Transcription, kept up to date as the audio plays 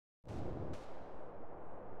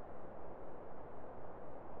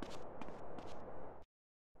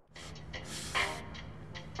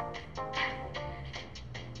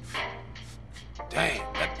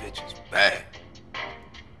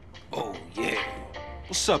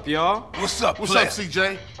What's up, y'all? What's up, What's up,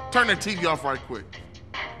 CJ? Turn that TV off right quick.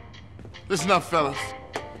 Listen up, fellas.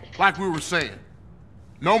 Like we were saying,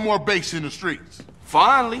 no more base in the streets.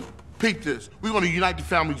 Finally. Peep this. We're gonna unite the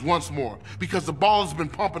families once more because the ball has been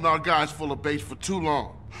pumping our guys full of base for too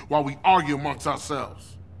long while we argue amongst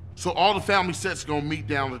ourselves. So all the family sets gonna meet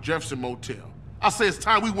down at the Jefferson Motel. I say it's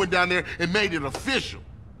time we went down there and made it official.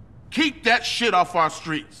 Keep that shit off our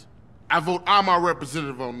streets. I vote I'm our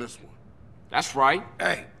representative on this one. That's right.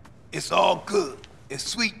 Hey, it's all good. If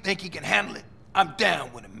Sweet think he can handle it, I'm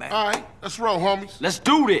down with it, man. All right, let's roll, homies. Let's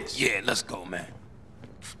do this. Yeah, let's go, man.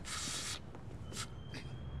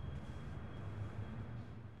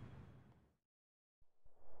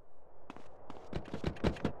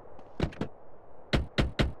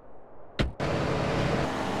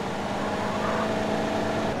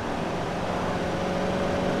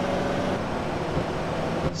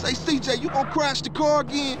 Say, CJ, you gonna crash the car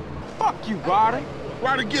again? Fuck you, Ryder.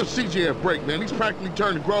 Ryder, give CJ a break, man. He's practically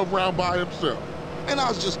turned the Grove around by himself. And I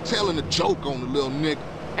was just telling a joke on the little nigga.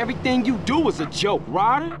 Everything you do is a joke,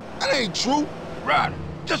 Ryder. That ain't true. Ryder,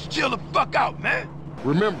 just chill the fuck out, man.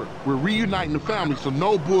 Remember, we're reuniting the family, so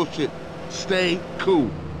no bullshit. Stay cool.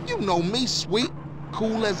 You know me, Sweet.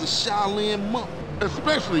 Cool as a Shaolin monk.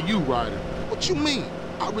 Especially you, Ryder. What you mean?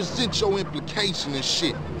 I resent your implication and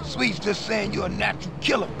shit. Sweet's just saying you're a natural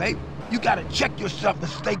killer, baby. You gotta check yourself and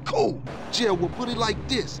stay cool. Jill, we'll put it like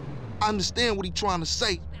this. I understand what he's trying to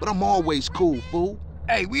say, but I'm always cool, fool.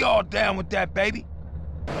 Hey, we all down with that, baby.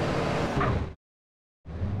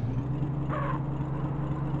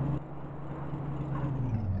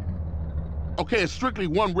 Okay, it's strictly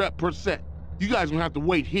 1 rep per set. You guys gonna have to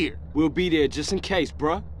wait here. We'll be there just in case,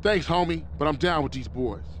 bruh. Thanks, homie, but I'm down with these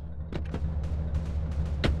boys.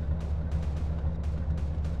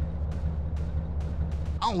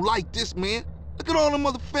 I don't like this, man. Look at all them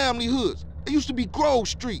other family hoods. They used to be Grove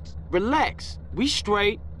Streets. Relax. We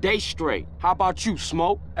straight, they straight. How about you,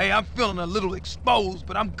 Smoke? Hey, I'm feeling a little exposed,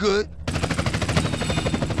 but I'm good. This is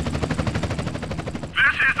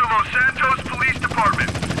the Los Santos Police Department.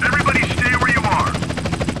 Everybody stay where you are.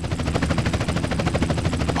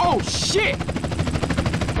 Oh, shit!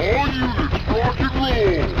 All units, rock and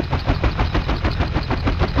roll!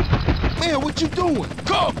 Man, what you doing?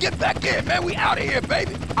 Go, get back in, man. We out of here,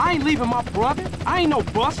 baby. I ain't leaving my brother. I ain't no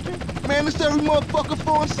buster. Man, it's every motherfucker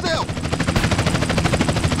for himself.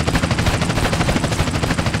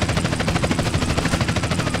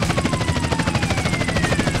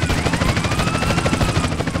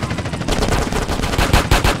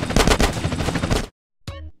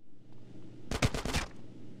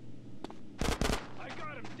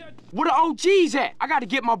 Where the OGs at? I gotta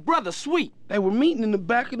get my brother, Sweet. They were meeting in the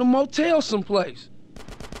back of the motel someplace.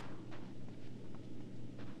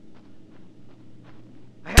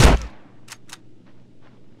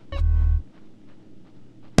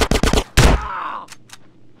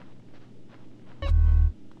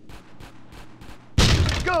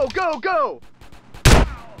 Go, go, go!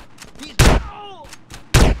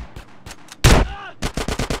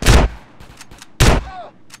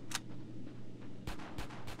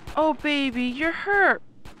 Oh, baby, you're hurt.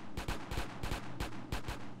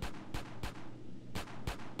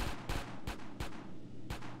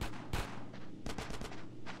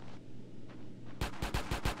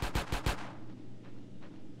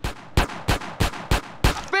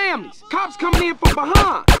 Families! Cops coming in from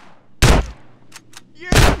behind!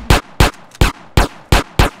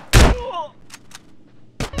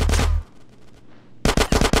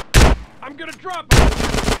 I'm gonna drop him!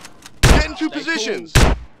 Get into positions!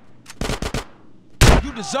 Cool.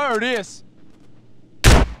 You deserve this.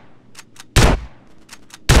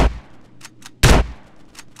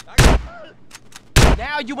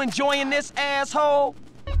 Now you enjoying this, asshole?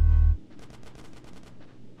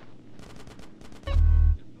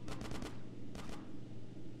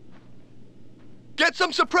 Get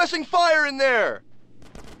some suppressing fire in there!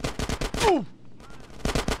 Ooh.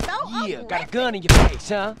 Yeah, got a gun in your face,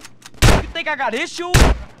 huh? You think I got issues?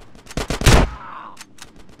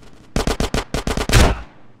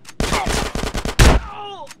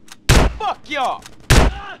 Fuck y'all!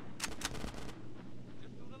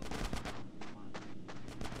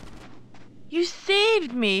 You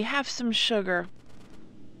saved me. Have some sugar.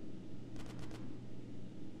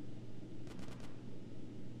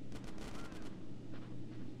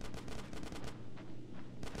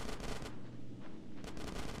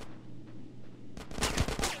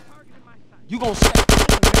 You gon' say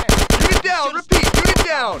Unit down! Repeat! Unit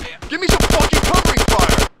down! Give me some fucking covering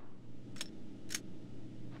fire!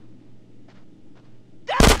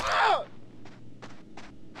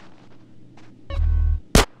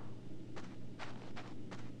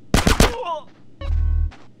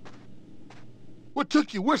 What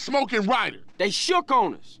took you? We're smoking Ryder. They shook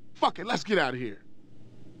on us. Fuck it, let's get out of here.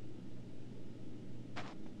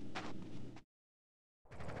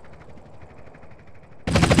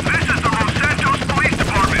 This is the Los Santos Police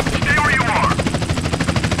Department. Stay where you are.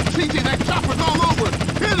 CJ, that chopper's all over us.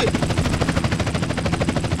 Hit it!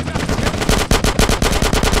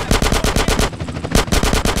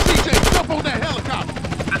 CJ, jump on that helicopter.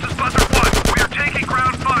 This is Buzzer 1. We are taking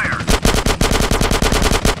ground fire.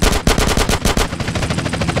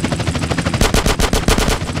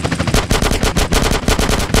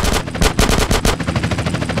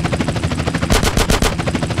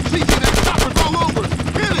 CJ, that chopper's all over us.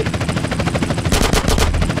 Hit it!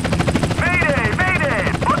 Mayday! Mayday!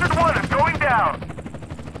 Buzzer 1 is going down.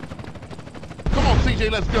 Come on,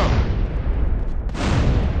 CJ, let's go.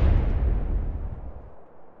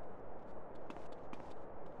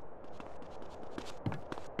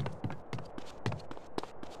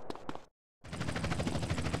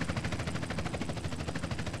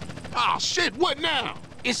 Ah, shit, what now?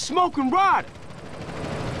 It's smoking Ryder.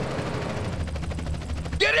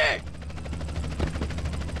 Get in!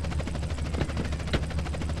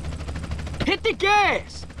 Hit the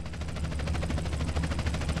gas.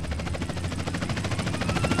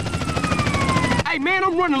 Hey, man,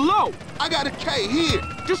 I'm running low. I got a K here.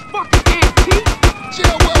 Just fucking antique.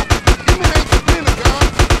 Chill, well, Emmett ain't the Pentagon.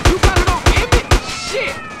 You got it on Emmett?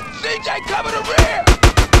 Shit. CJ, cover the rear!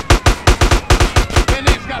 Man,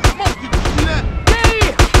 they's got smoke, you can see that?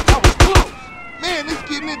 Damn. That was close. Man, it's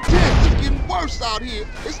getting intense. It's getting worse out here.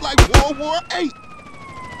 It's like World War VIII.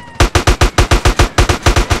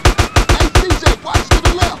 Hey, CJ, watch to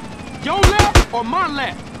the left. Your left or my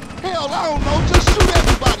left? Hell, I don't know. Just shoot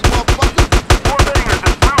everybody, motherfucker. Four bangers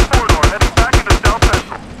in blue corridor heading back into South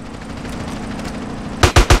Central.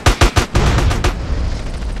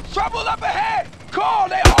 Trouble up ahead! Call,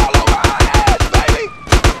 they all over our ass, baby!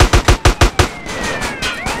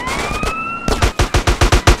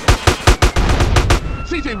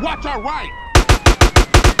 CJ, watch our right!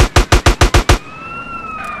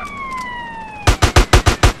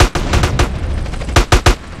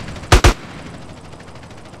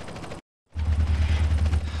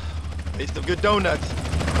 Made some good donuts.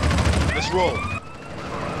 Let's roll.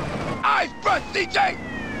 Eyes front, CJ!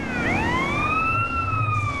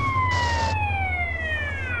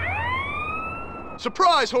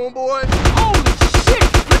 Surprise, homeboy! Holy shit.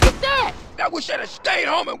 Look at that. I wish I'd have stayed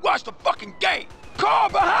home and watched the fucking game. Car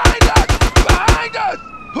behind us! Behind us!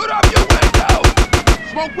 Put up your window!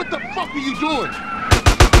 Smoke, what the fuck are you doing?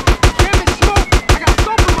 Damn it, Smoke. I got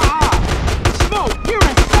soap in my eye. Smoke, you're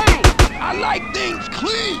insane. I like things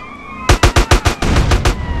clean!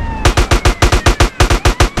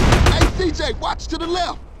 Hey, CJ, watch to the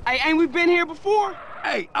left! Hey, ain't we been here before?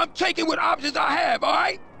 Hey, I'm taking what options I have, all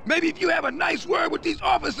right? Maybe if you have a nice word with these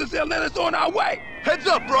officers, they'll let us on our way. Heads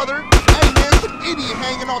up, brother. Hey, man, some idiot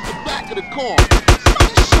hanging off the back of the car.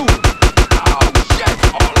 Somebody shoot him. Oh, shit.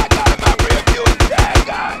 All I got in my rear view is that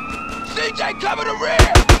guy. CJ, cover the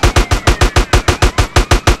rear.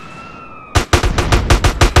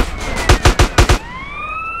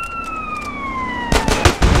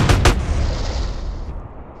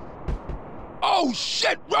 Oh,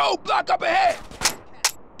 shit. Roadblock up ahead.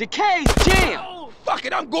 The K's jammed. Oh, fuck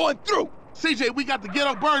it. I'm going through. CJ, we got the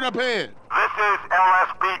ghetto bird up here. This is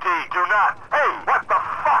LSPD. Do not. Hey, what the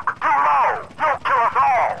fuck? Too low. You'll kill us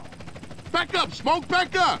all. Back up, Smoke,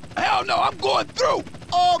 back up. Hell no, I'm going through.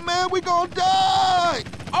 Oh, man, we gonna die.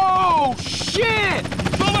 Oh, shit.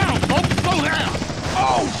 Slow down, Smoke, slow down.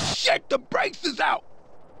 Oh, shit, the brakes is out.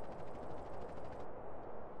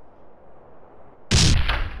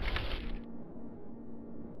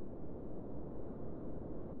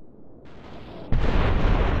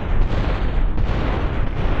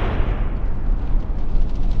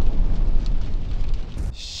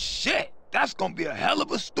 Shit, that's gonna be a hell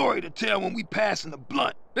of a story to tell when we passing the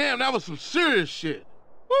blunt. Damn, that was some serious shit.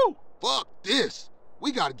 Woo! Fuck this.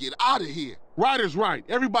 We gotta get out of here. Ryder's right.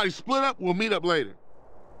 Everybody split up, we'll meet up later.